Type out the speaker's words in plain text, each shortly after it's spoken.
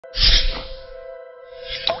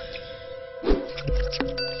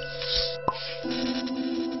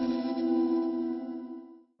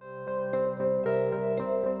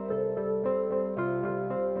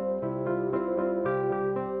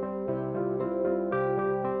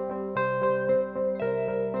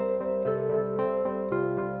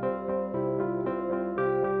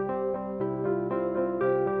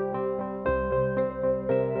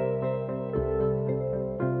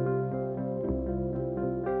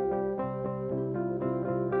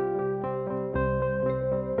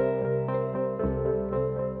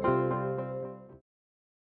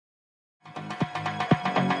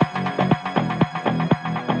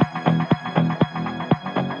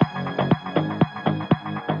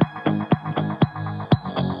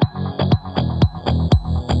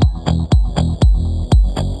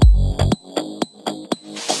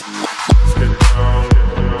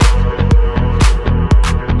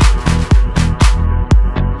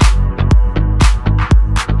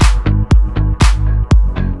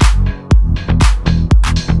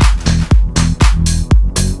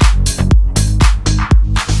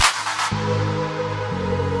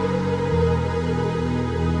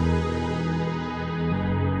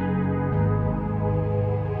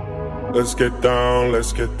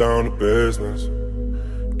Let's get down to business.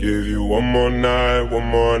 Give you one more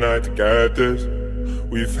night to get this.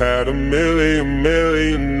 We've had a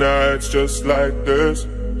million nights just like this.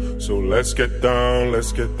 So let's get down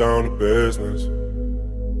to business.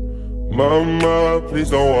 Mama, please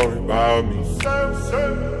don't worry about me,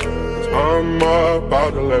 'cause I'm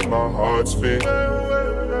about to let my heart speak.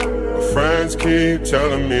 My friends keep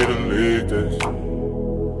telling me to leave this.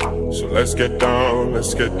 So let's get down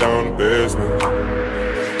to business.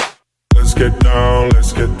 Let's get down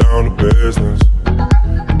to business.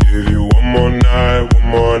 Give you one more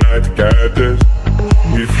night to get this.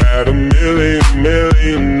 We've had a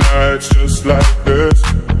million nights just like this.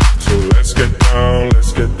 So let's get down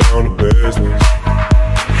to business.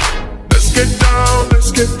 Let's get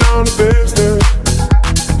down to business.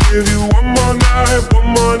 Give you one more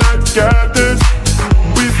night to get this.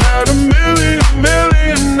 We've had a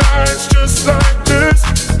million nights just like this.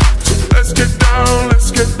 So let's get down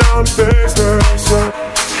to business.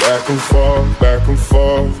 Back and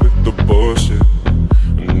forth with the bullshit.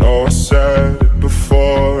 I know I said it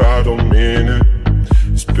before, I don't mean it.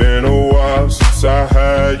 It's been a while since I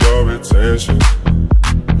had your attention,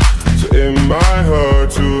 so it might hurt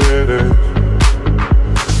to hit it.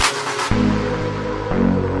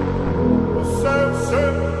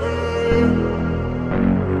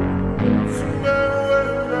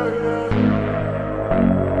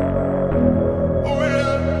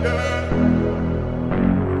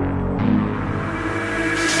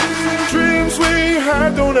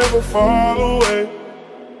 Don't ever fall away.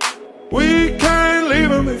 We can't leave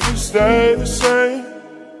them if we stay the same.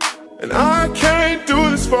 And I can't do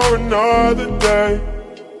this for another day.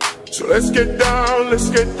 So let's get down to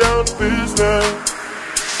business.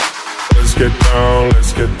 Let's get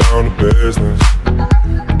down to business.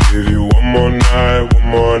 Give you one more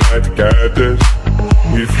night to get this.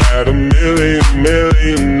 We've had a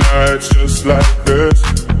million nights just like